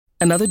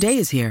Another day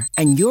is here,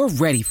 and you're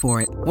ready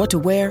for it. What to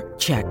wear?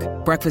 Check.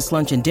 Breakfast,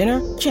 lunch, and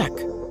dinner? Check.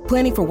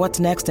 Planning for what's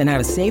next and how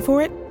to save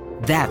for it?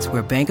 That's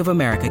where Bank of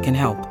America can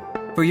help.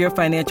 For your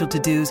financial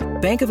to-dos,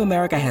 Bank of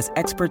America has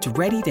experts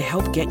ready to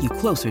help get you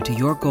closer to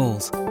your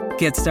goals.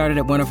 Get started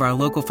at one of our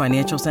local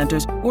financial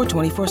centers or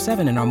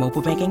 24/7 in our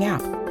mobile banking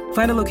app.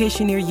 Find a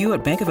location near you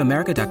at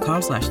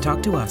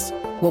bankofamerica.com/talktous.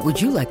 What would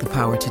you like the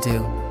power to do?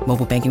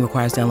 Mobile banking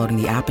requires downloading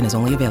the app and is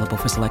only available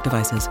for select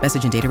devices.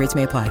 Message and data rates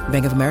may apply.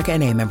 Bank of America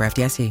N.A., member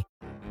FDIC.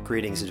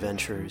 Greetings,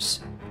 adventurers.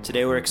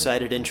 Today we're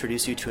excited to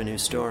introduce you to a new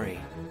story,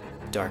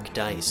 Dark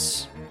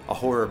Dice, a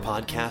horror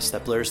podcast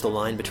that blurs the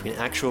line between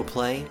actual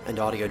play and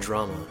audio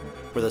drama,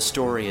 where the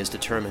story is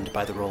determined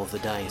by the roll of the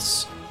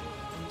dice.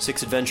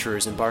 6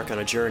 adventurers embark on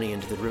a journey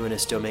into the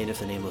ruinous domain of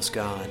the Nameless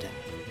God.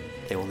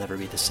 They will never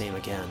be the same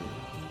again.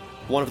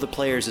 One of the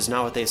players is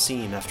not what they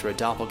seem after a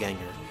doppelganger,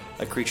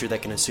 a creature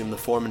that can assume the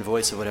form and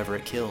voice of whatever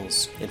it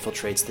kills,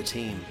 infiltrates the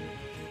team.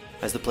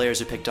 As the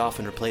players are picked off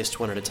and replaced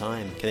one at a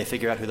time, can they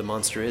figure out who the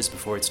monster is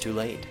before it's too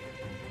late?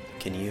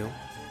 Can you?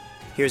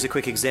 Here's a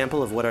quick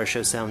example of what our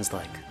show sounds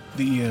like.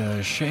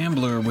 The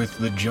shambler with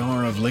the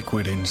jar of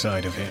liquid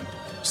inside of him.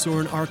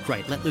 Soren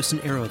Arkwright let loose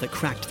an arrow that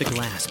cracked the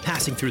glass,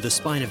 passing through the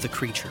spine of the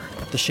creature.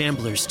 The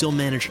shambler still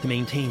managed to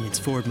maintain its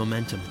forward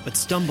momentum, but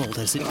stumbled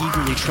as it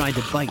eagerly tried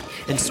to bite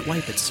and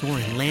swipe at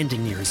Soren,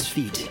 landing near his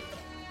feet.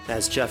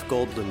 As Jeff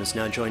Goldblum has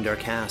now joined our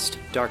cast,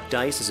 Dark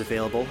Dice is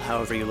available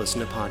however you listen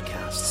to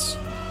podcasts.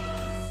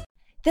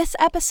 This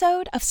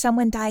episode of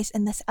Someone Dies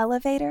in This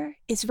Elevator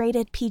is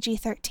rated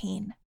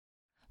PG-13.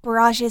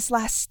 Barrage's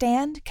Last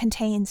Stand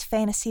contains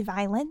fantasy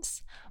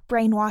violence,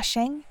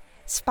 brainwashing,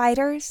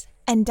 spiders,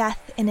 and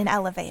death in an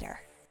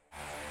elevator.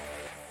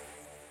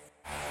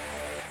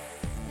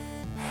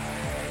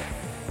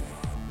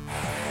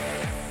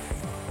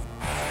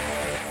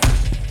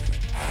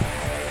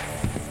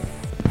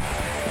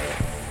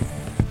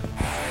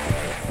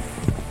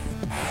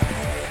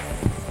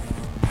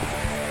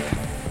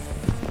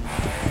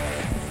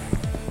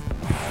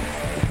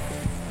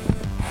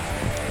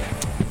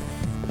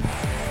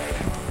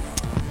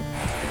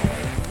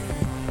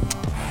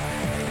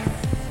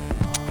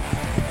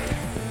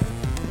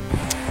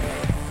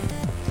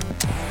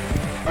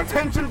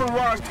 Attention,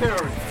 Barrage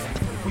terrorists!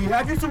 We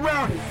have you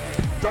surrounded.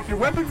 Drop your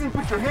weapons and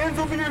put your hands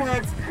over your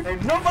heads,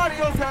 and nobody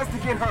else has to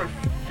get hurt.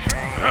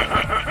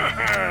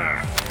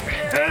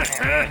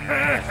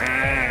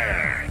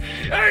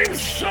 I'm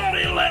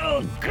sorry,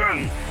 little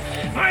gun.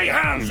 My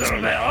hands are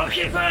a bit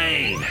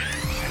occupied.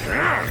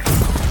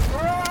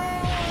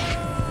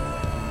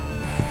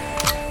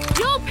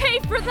 You'll pay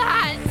for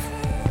that!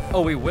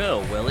 Oh, we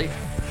will, Willie.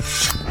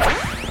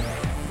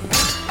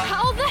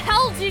 How the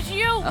hell did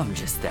you? I'm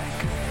just that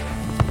good.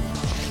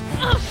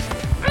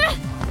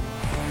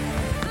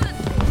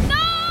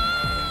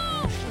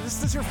 No!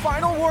 This is your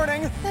final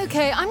warning.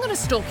 Okay, I'm gonna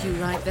stalk you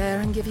right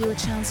there and give you a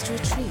chance to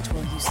retreat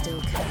while you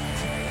still can.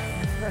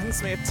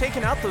 Friends may have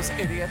taken out those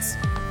idiots,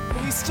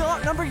 but we still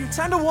outnumber you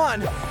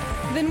 10-1.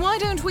 Then why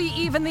don't we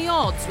even the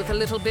odds with a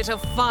little bit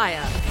of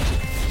fire?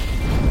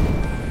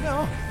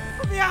 No,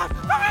 let me out!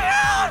 Let me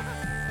out!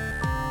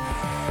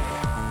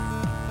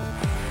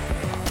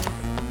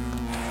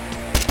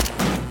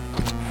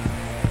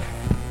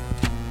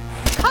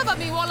 Cover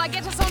me while I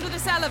get us onto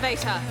this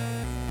elevator.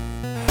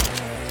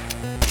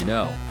 You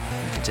know,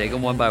 you can take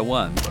them one by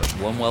one, but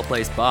one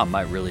well-placed bomb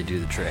might really do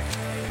the trick.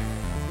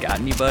 Got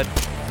any, bud?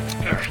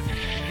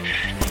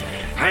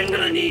 I'm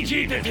gonna need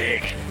you to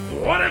take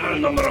whatever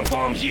number of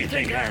bombs you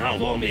think I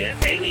have on me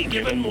at any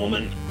given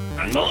moment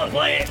and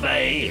multiply it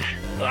by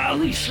at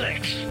least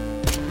 6.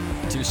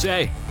 Touche.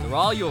 They're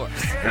all yours.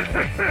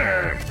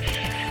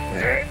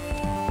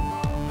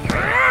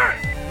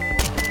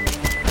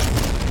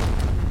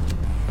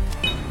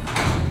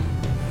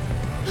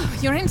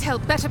 Your intel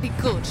better be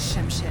good,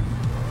 Shemshin.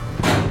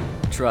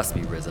 Trust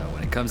me, Rizzo.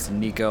 When it comes to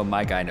Nico,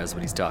 my guy knows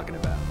what he's talking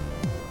about.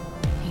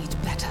 He'd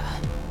better.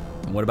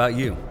 And what about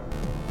you?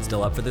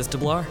 Still up for this,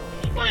 Tablar?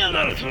 Well,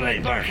 that's when I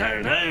back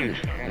out now.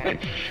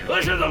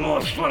 This is the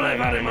most fun I've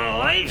had in my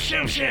life,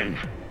 Shim.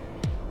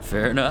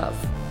 Fair enough.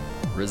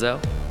 Rizzo?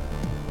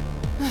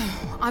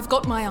 I've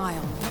got my eye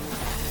on you.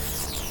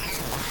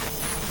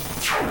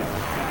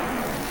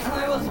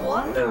 I was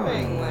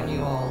wondering when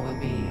you all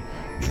would be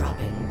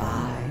dropping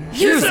by.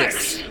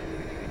 Musics!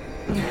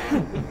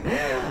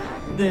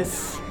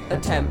 This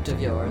attempt of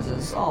yours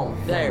is all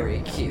very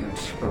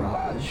cute,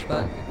 Barrage,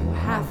 but you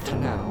have to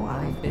know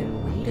I've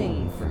been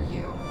waiting for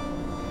you.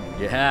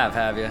 You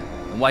have you?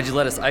 And why'd you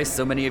let us ice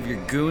so many of your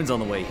goons on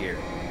the way here?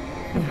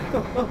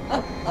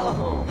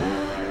 Oh,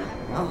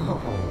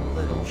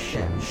 little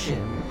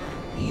Shin.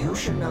 You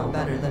should know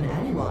better than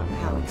anyone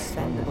how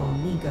expendable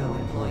Nico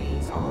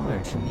employees are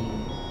to me.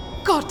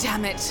 God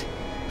damn it!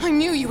 I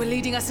knew you were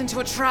leading us into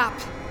a trap.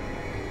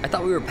 I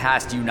thought we were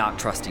past you not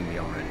trusting me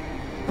already.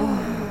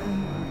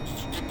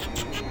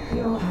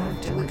 You'll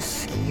have to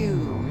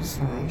excuse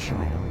my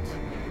child.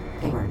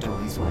 They weren't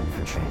always one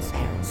for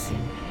transparency.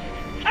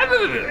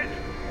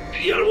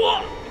 You're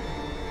what?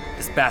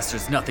 This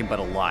bastard's nothing but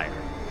a liar.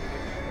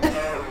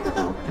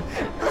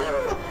 There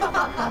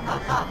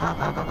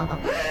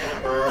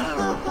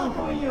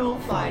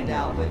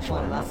which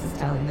one of us is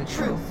telling the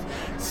truth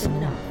soon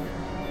enough.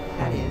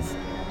 That is,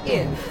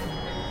 if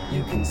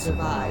you can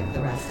survive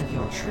the rest of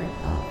your trip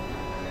up.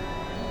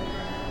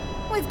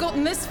 We've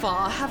gotten this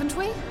far, haven't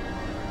we?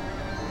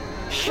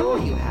 Sure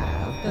you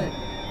have, but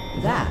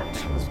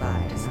that was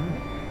by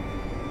design.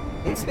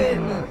 It's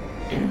been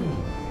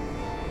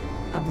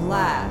a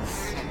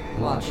blast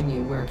watching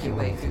you work your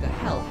way through the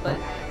help, but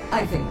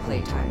I think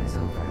playtime is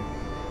over.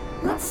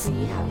 Let's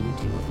see how you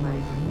do with my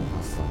green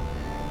hustle.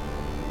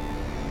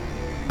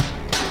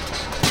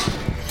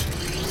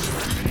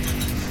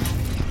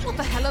 What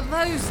the hell are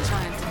those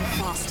giant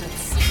little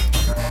bastards?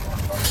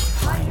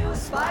 My new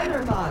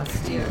spider bots,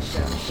 dear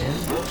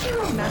Shim. Don't you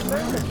remember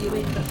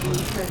reviewing the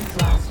blueprints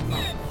last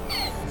month?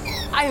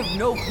 I have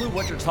no clue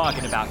what you're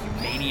talking about, you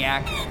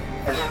maniac.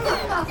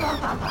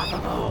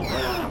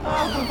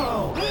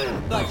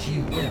 But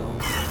you will,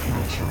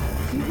 my child.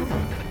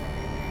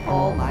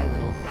 All my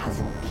little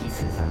puzzle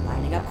pieces are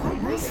lining up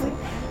quite nicely,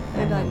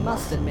 and I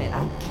must admit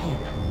I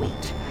can't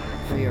wait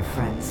for your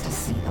friends to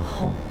see the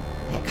whole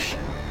picture.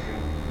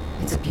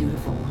 It's a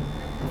beautiful one,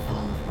 the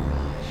fall of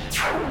Barrage.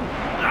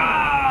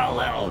 Ah,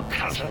 little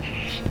cousin.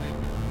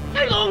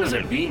 How long has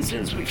it been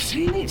since we've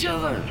seen each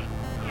other?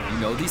 You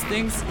know these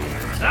things?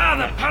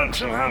 The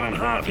perks of having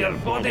half your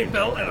body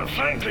built in a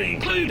factory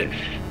include,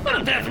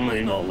 but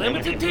definitely not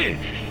limited to,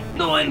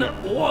 knowing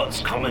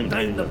what's coming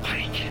down the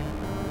pike.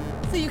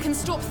 So you can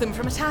stop them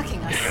from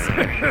attacking us.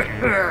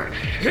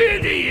 Who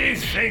do you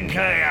think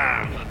I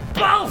am?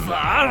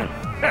 Balthar?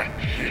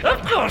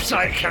 Of course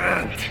I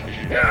can't.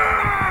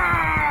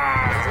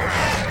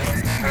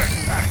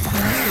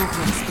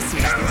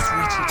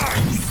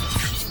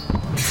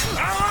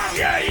 Oh,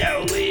 yeah,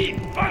 you wee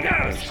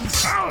buggers!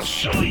 I'll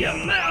show you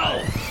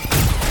now!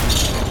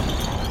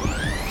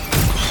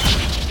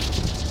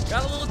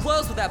 Got a little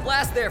close with that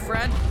blast there,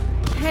 friend.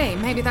 Hey,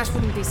 maybe that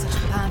wouldn't be such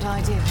a bad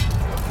idea.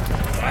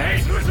 I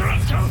hate to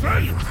interrupt,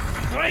 children,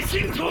 but I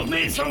seem to have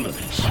made some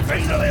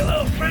spindly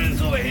little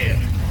friends over here.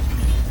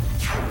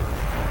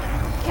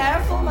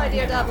 Careful, my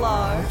dear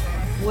Davlar.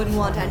 Wouldn't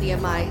want any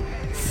of my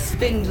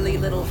spindly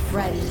little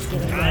friends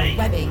getting their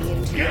webbing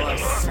into your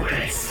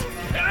circuits.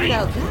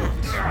 Now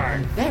that,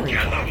 I'm very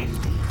glad.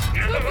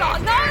 Davlar,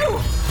 no!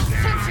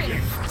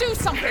 Attention! Do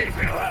something!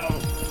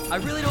 I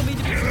really don't mean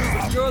to be rude,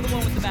 but you're the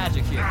one with the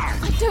magic here.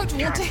 I don't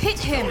want to hit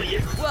him!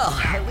 Well,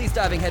 at least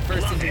diving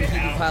headfirst into a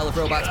heaping pile of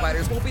robot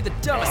spiders won't be the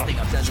dumbest thing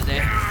I've done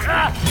today.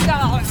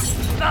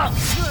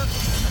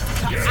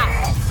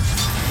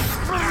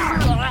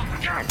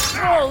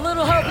 Oh, a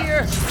little help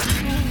here!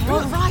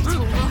 All right.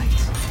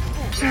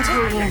 Don't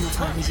hold on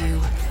if I were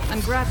you.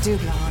 And grab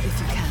Dublar if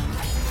you can.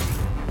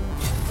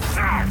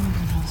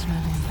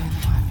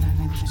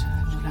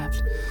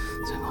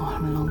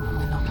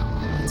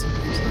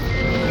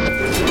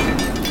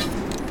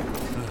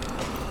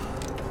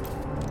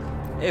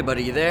 Hey,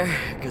 buddy, you there?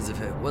 Because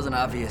if it wasn't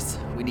obvious,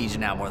 we need you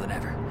now more than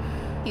ever.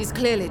 He's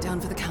clearly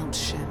down for the count,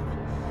 Shim.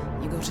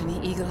 You got any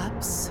eagle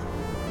ups?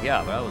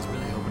 Yeah, but I was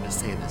really hoping to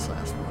save this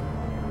last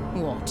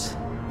one. What?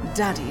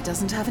 Daddy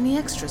doesn't have any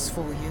extras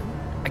for you?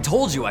 I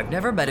told you, I've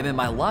never met him in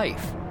my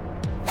life.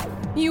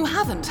 You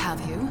haven't, have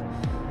you?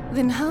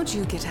 Then how'd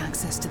you get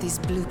access to these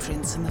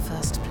blueprints in the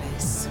first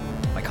place?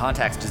 My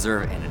contacts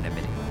deserve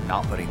anonymity,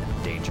 not putting them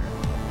in danger.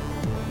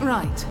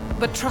 Right,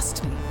 but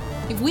trust me,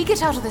 if we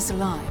get out of this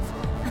alive,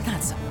 and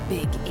that's a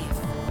big if,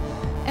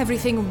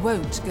 everything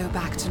won't go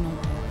back to normal.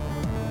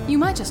 You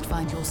might just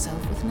find yourself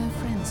with no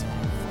friends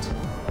left.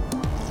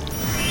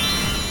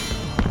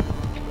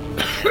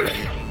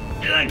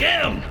 Did I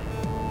get him?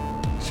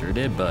 Sure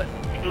did, bud.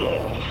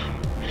 Oh.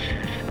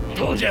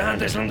 Told you I had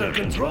this under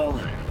control.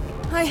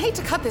 I hate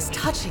to cut this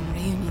touching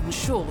reunion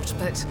short,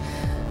 but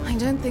I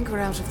don't think we're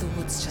out of the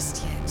woods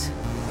just yet.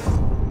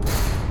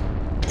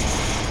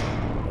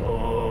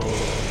 Oh,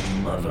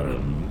 mother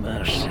of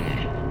mercy.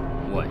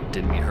 What,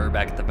 didn't meet her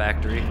back at the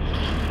factory?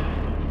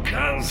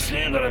 Can't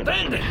say that I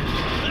did.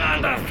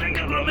 And I think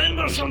I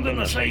remember something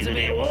the size of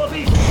 8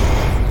 wallabies.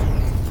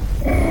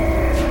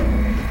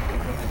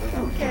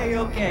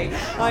 Okay.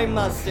 I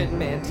must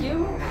admit,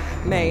 you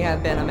may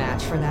have been a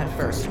match for that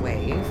first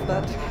wave,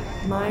 but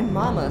my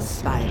mama's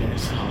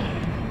spider's home.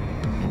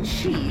 And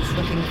she's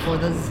looking for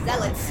the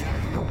zealots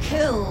who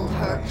killed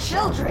her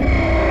children.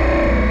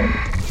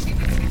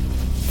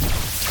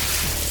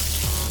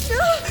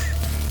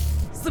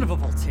 Son of a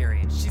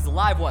Voltarian, she's a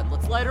live one.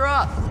 Let's light her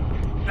up.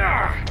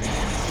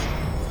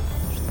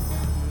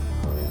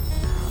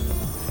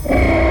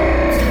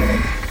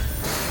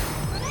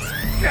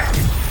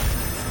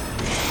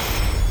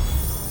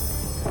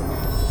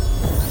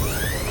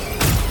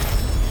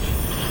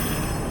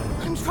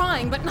 I'm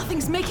trying, but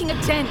nothing's making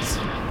a dent.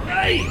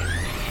 Hey!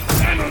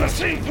 I'm in the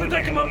same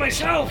predicament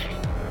myself!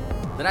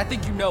 Then I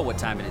think you know what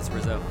time it is,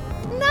 Rizzo.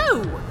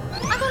 No!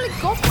 I've only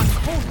got one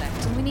core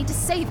left, and we need to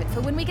save it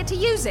for when we get to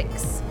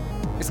Uzix.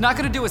 It's not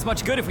gonna do us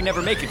much good if we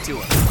never make it to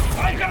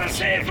her. I've got to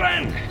say,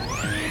 friend,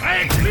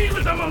 I agree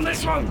with them on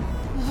this one.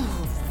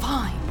 Oh,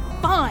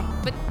 fine,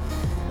 but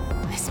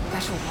this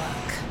better work.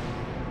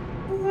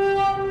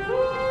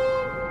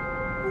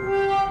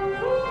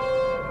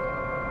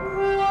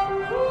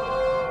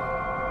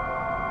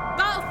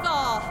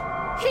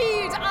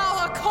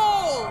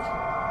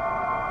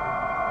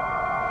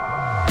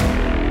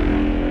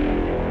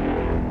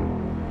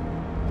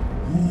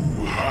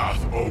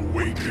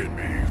 awaken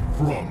me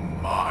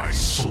from my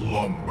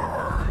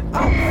slumber.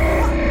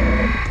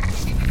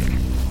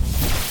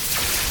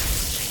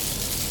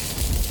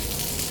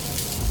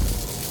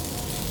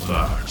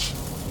 That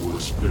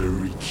was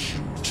very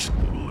cute,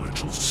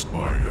 little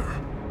spider.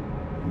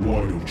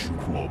 Why don't you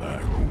crawl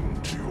back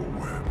home to your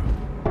web?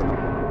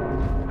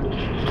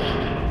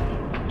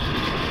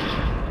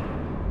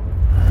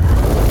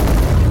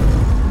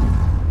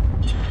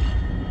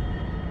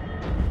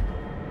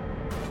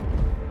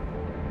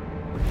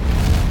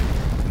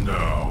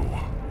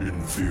 Now,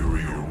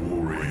 inferior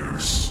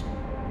warriors,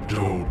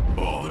 don't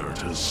bother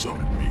to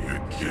summon me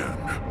again,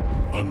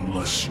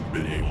 unless you've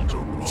been able to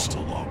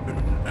rustle up in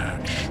an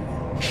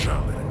actual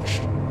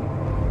challenge.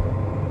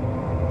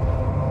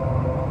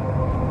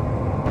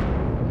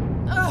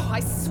 Oh, I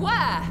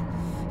swear!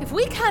 If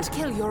we can't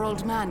kill your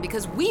old man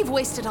because we've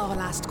wasted our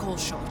last call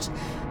shot,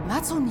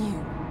 that's on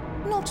you,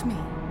 not me.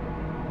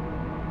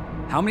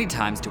 How many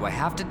times do I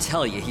have to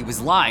tell you he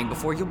was lying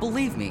before you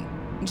believe me?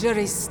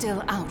 Jury's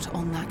still out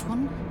on that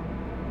one.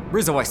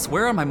 Rizzo, I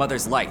swear on my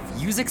mother's life,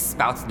 Yuzek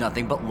spouts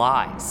nothing but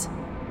lies.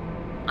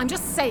 I'm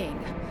just saying.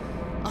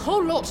 A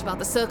whole lot about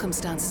the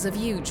circumstances of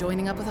you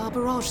joining up with our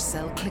barrage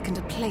cell click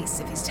into place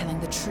if he's telling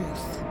the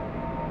truth.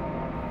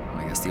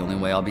 I guess the only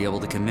way I'll be able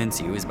to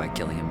convince you is by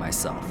killing him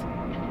myself.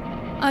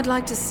 I'd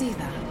like to see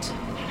that.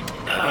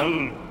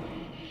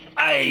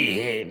 I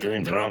hate to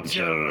interrupt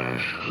your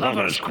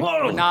lover's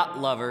quarrel. We're not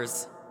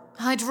lovers.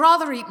 I'd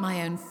rather eat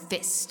my own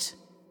fist.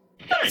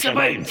 It's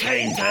about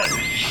time to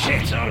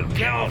shit or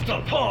get off the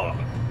pot.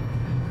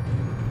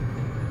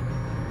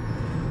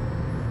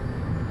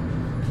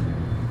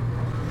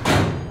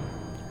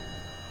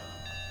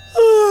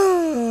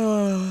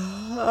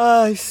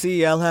 I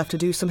see I'll have to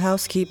do some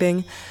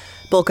housekeeping.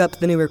 Bulk up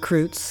the new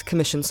recruits,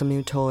 commission some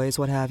new toys,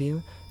 what have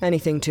you.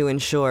 Anything to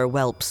ensure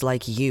whelps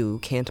like you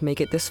can't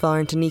make it this far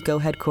into Nico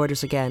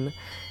headquarters again.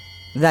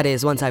 That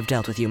is, once I've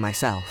dealt with you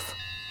myself.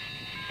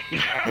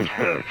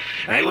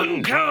 I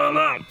wouldn't call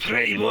that,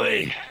 pretty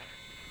boy.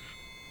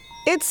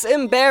 It's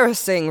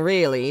embarrassing,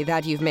 really,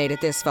 that you've made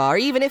it this far,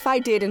 even if I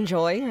did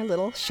enjoy your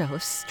little show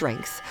of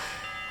strength.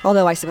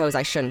 Although I suppose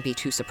I shouldn't be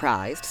too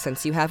surprised,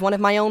 since you have one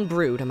of my own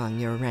brood among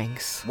your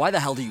ranks. Why the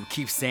hell do you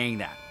keep saying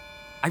that?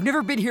 I've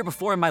never been here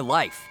before in my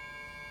life.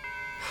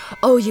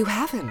 Oh, you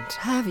haven't,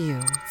 have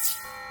you?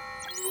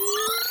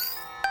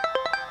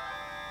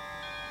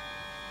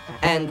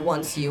 And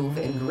once you've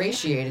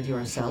ingratiated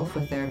yourself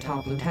with their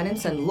top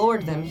lieutenants and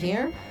lured them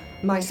here,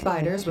 my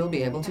spiders will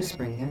be able to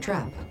spring their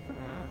trap.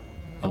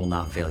 I will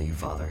not fail you,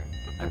 Father.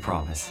 I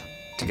promise.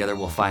 Together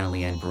we'll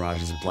finally end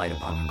Barrage's blight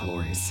upon our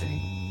glorious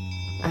city.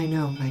 I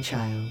know, my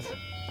child.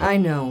 I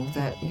know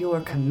that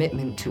your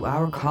commitment to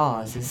our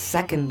cause is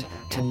second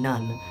to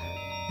none.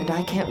 And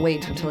I can't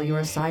wait until your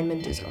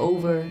assignment is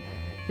over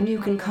and you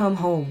can come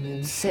home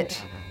and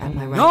sit at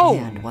my right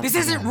hand once This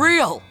isn't again.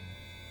 real!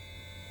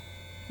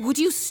 Would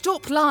you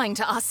stop lying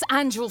to us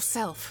and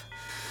yourself?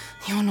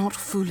 You're not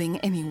fooling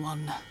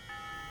anyone.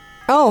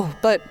 Oh,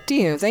 but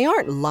dear, they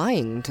aren't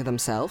lying to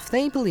themselves.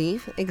 They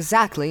believe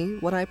exactly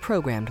what I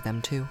programmed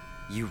them to.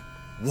 You...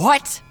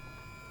 what?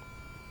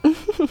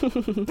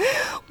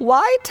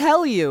 Why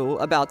tell you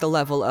about the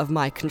level of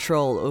my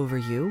control over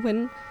you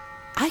when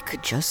I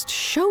could just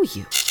show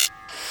you?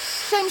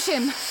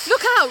 Shim,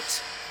 look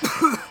out!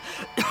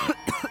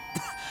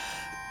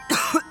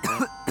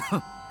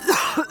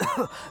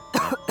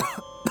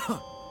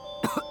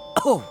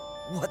 Oh,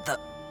 what the...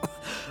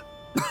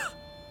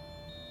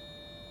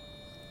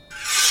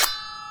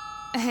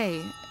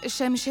 Hey,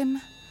 Shim,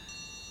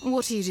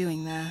 what are you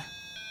doing there?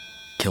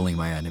 Killing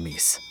my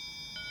enemies.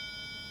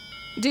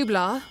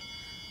 Dublar,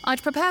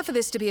 I'd prepare for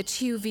this to be a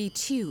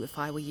 2v2 if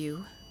I were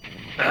you.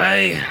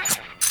 I'm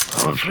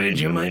afraid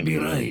you might be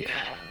right.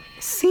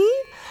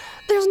 See?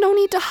 There's no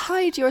need to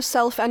hide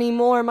yourself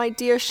anymore, my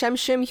dear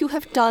Shemshim. You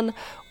have done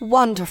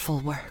wonderful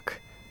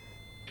work.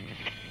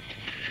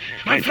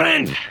 My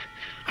friend,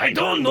 I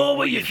don't know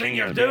what you think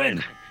you're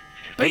doing,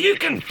 but you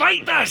can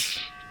fight this!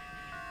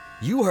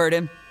 You heard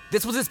him.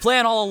 This was his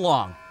plan all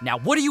along. Now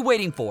what are you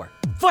waiting for?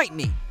 Fight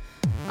me!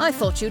 I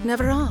thought you'd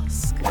never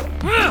ask.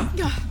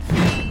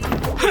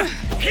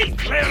 Keep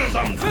clear of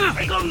them!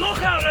 I got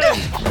knockout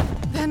rounds!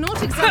 They're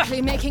not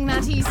exactly making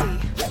that easy.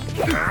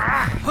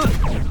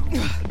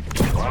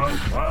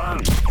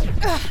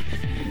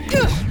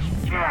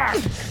 You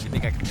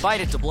think I can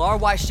fight it, Dublar?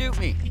 Why shoot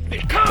me?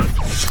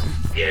 Because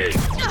you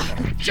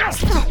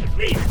just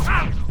leave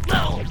a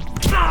little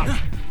stop!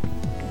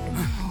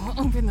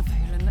 Open the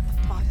veil and let the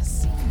fire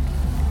see.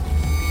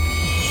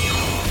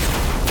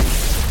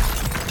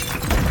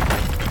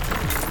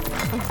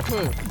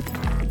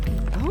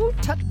 Oh,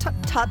 tut,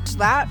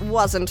 that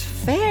wasn't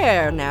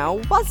fair now,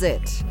 was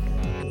it?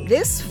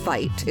 This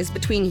fight is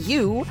between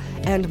you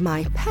and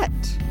my pet.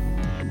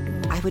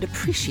 I would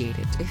appreciate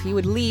it if you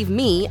would leave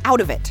me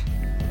out of it.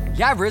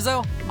 Yeah,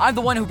 Rizzo, I'm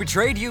the one who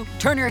betrayed you.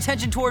 Turn your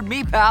attention toward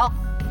me, pal.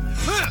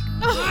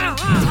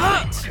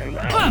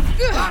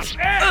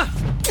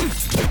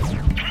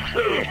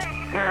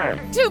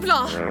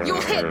 Dublar,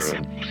 you're hit.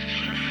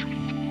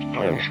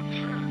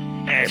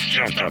 It's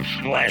just a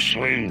flesh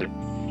wound.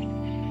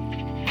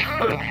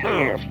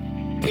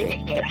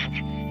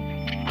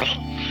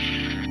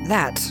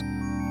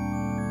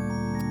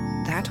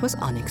 That was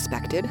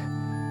unexpected.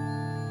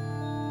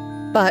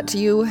 But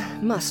you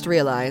must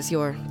realize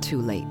you're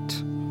too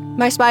late.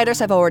 My spiders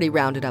have already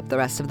rounded up the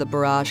rest of the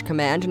Barrage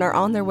Command and are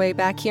on their way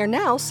back here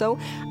now, so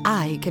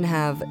I can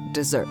have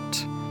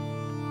dessert.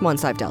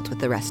 Once I've dealt with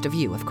the rest of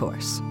you, of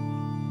course.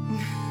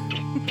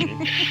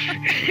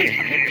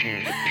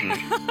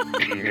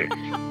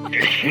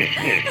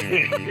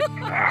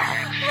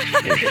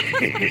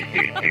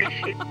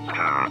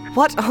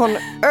 What on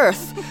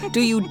earth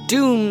do you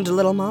doomed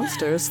little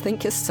monsters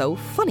think is so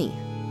funny?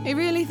 He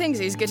really thinks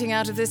he's getting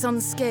out of this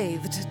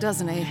unscathed,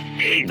 doesn't he?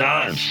 He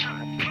does.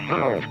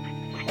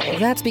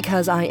 That's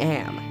because I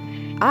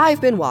am. I've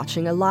been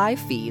watching a live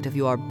feed of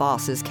your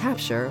boss's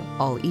capture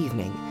all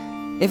evening.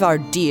 If our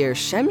dear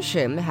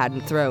Shemshim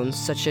hadn't thrown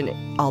such an,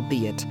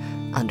 albeit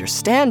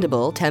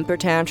understandable, temper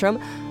tantrum,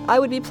 I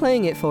would be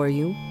playing it for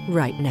you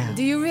right now.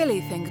 Do you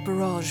really think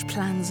Barrage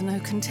plans no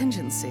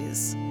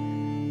contingencies?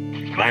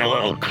 My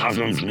little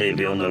cousins may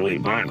be on their way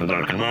back with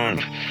our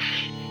command.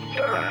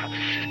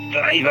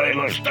 I very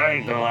much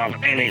doubt they'll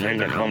have anything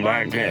to come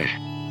back to.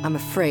 I'm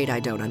afraid I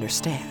don't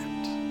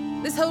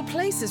understand. This whole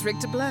place is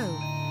rigged to blow.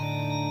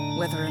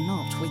 Whether or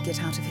not we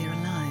get out of here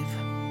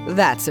alive.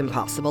 That's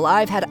impossible.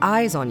 I've had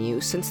eyes on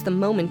you since the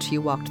moment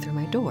you walked through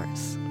my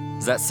doors.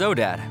 Is that so,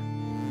 Dad?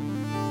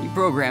 You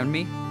programmed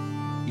me.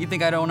 You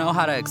think I don't know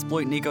how to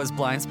exploit Nico's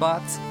blind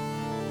spots?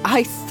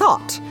 I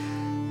thought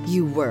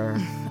you were.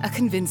 A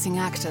convincing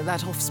actor,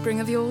 that offspring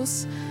of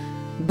yours.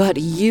 But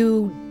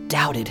you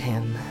doubted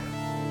him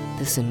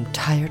this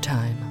entire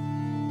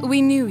time.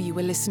 We knew you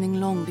were listening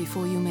long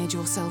before you made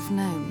yourself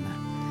known.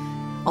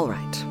 All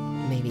right,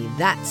 maybe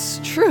that's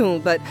true,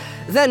 but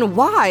then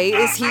why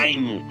is he...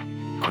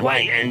 I'm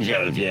quite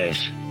injured,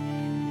 yes.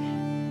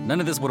 None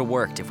of this would have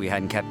worked if we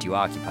hadn't kept you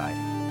occupied.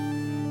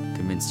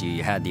 Convinced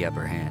you had the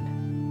upper hand.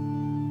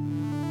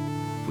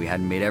 If we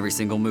hadn't made every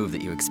single move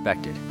that you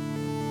expected.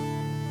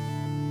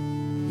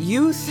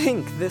 You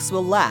think this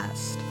will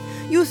last?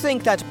 You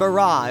think that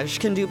Barrage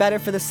can do better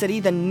for the city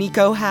than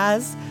Nico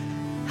has?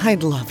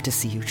 I'd love to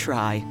see you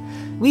try.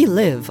 We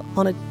live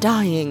on a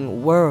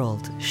dying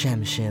world,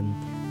 Shemshim.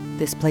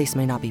 This place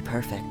may not be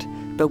perfect,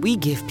 but we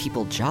give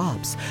people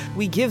jobs.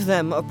 We give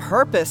them a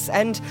purpose,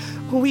 and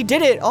we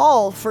did it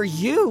all for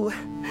you.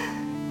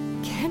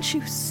 Can't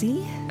you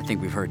see? I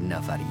think we've heard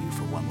enough out of you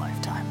for one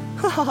lifetime.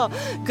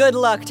 Good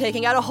luck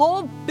taking out a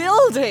whole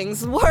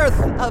building's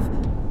worth of...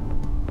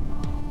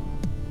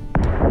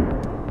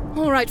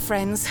 All right,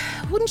 friends.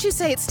 Wouldn't you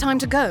say it's time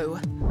to go?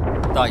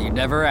 Thought you'd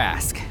never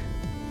ask.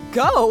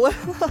 Go?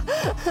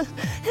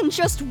 And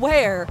just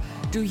where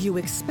do you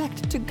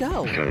expect to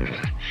go?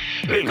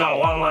 We've got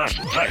one last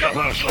trick up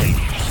our sleeve.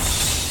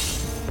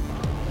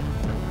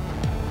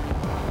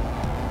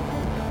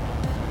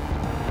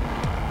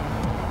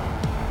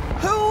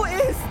 Who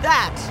is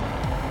that?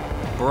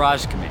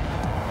 Barrage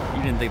Command.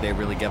 You didn't think they'd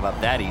really give up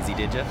that easy,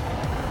 did you?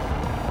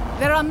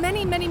 There are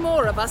many, many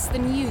more of us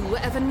than you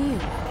ever knew.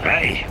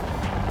 Hey,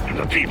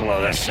 the people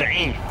of the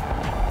city.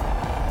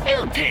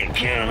 We'll take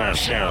care of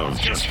ourselves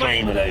just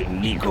fine without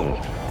Nico.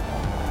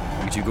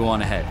 Would you go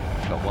on ahead?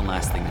 I've got one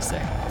last thing to say.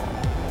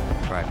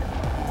 Private.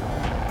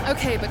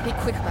 Okay, but be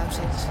quick about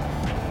it.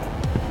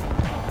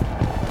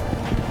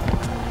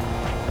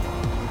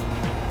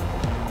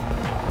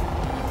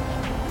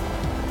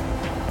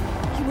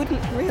 You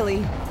wouldn't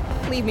really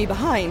leave me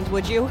behind,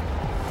 would you?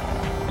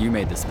 You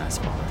made this mess,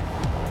 Father.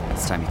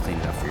 It's time you clean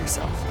it up for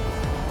yourself.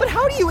 But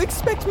how do you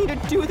expect me to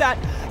do that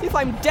if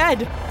I'm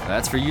dead?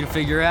 That's for you to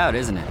figure out,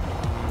 isn't it?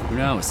 Who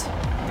knows?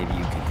 Maybe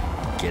you can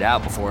get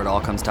out before it all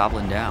comes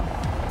toppling down.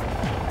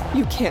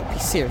 You can't be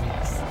serious.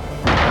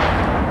 It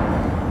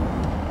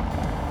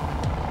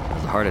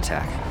was a heart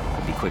attack.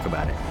 But be quick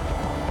about it.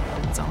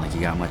 It's not like you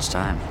got much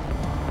time.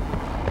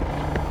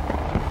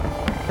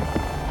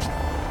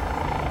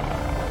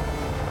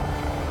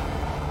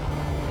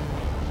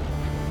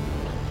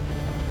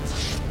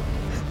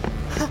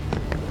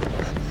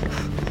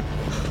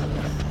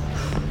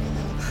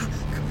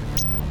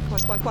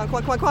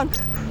 Come on.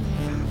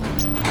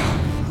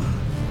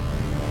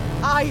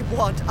 I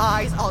want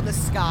eyes on the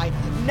sky,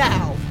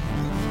 now!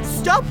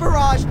 Stop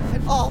Barrage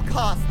at all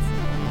costs!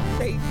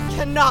 They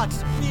cannot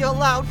be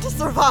allowed to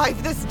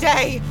survive this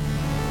day!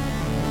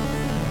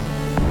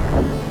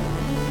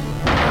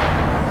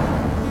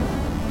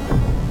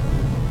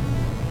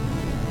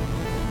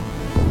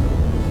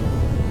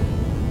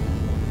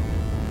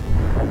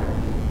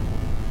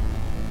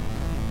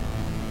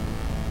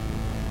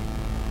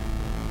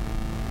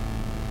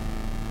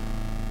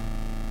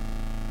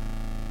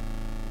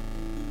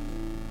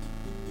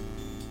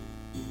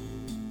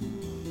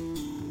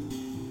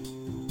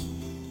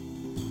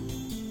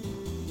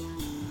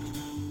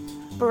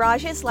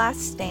 Barrage's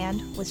Last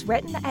Stand was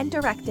written and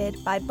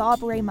directed by Bob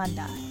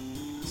Raymunda.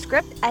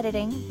 Script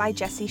editing by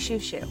Jesse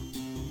Shushu.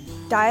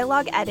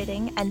 Dialogue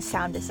editing and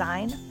sound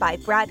design by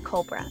Brad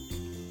Colbreth.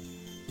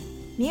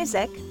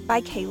 Music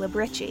by Caleb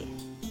Ritchie.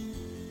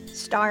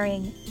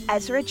 starring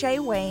Ezra J.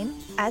 Wayne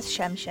as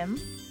Shemshim,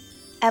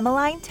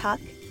 Emmeline Tuck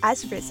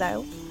as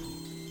Rizzo,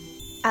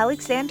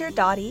 Alexander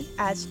Doughty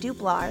as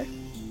Dublar,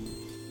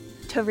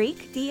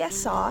 Tariq D.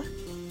 Assah,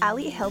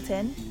 Ali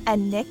Hilton,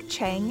 and Nick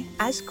Chang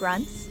as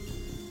Grunts,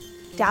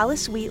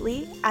 Dallas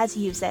Wheatley as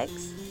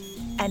Uzix,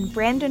 and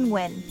Brandon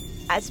Wynn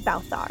as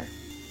Balthar.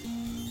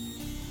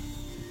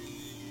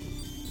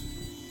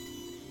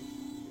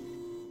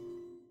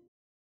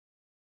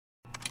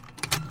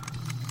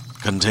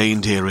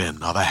 Contained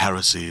herein are the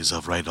heresies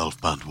of Radolf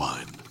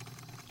Burntwine,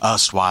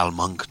 erstwhile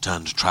monk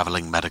turned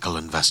traveling medical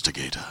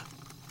investigator.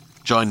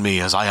 Join me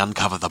as I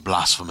uncover the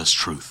blasphemous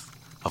truth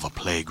of a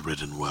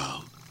plague-ridden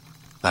world,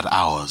 that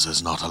ours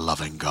is not a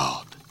loving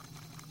God,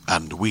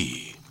 and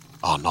we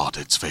are not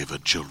its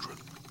favored children.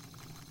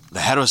 The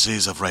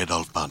heresies of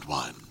Radolf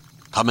Burntwine,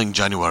 coming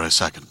January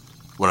 2nd,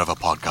 wherever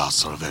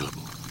podcasts are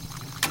available.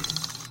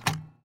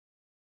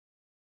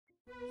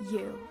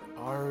 You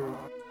are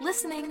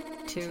listening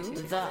to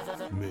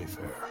the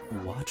Mayfair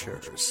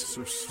Watchers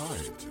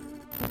Society.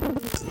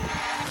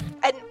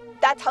 And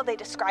that's how they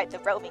describe the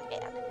roving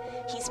man.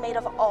 He's made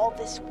of all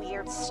this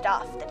weird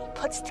stuff that he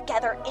puts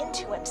together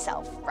into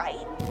himself,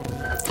 right?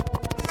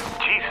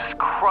 Jesus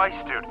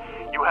Christ, dude.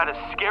 You had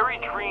a scary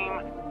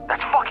dream.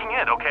 That's fucking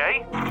it,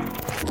 okay?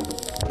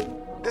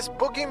 This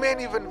boogeyman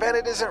you've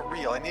invented isn't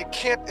real, and you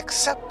can't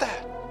accept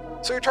that.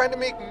 So you're trying to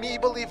make me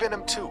believe in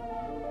him, too.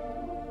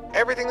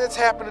 Everything that's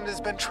happening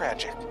has been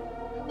tragic.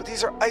 But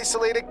these are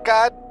isolated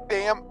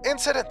goddamn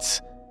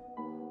incidents.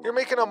 You're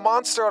making a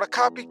monster out of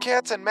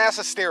copycats and mass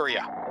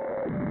hysteria.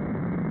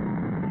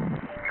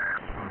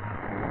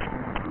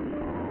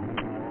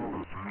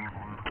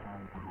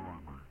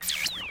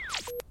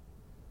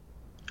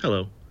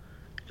 Hello,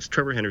 it's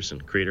Trevor Henderson,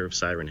 creator of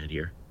Siren Head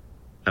here.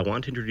 I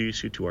want to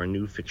introduce you to our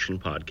new fiction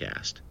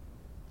podcast.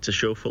 It's a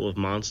show full of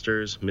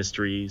monsters,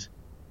 mysteries,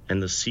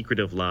 and the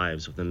secretive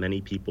lives of the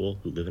many people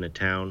who live in a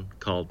town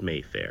called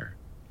Mayfair.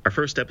 Our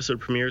first episode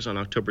premieres on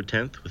October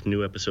 10th with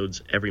new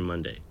episodes every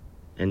Monday.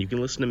 And you can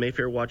listen to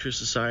Mayfair Watchers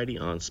Society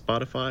on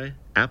Spotify,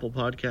 Apple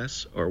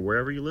Podcasts, or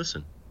wherever you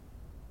listen.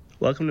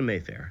 Welcome to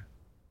Mayfair.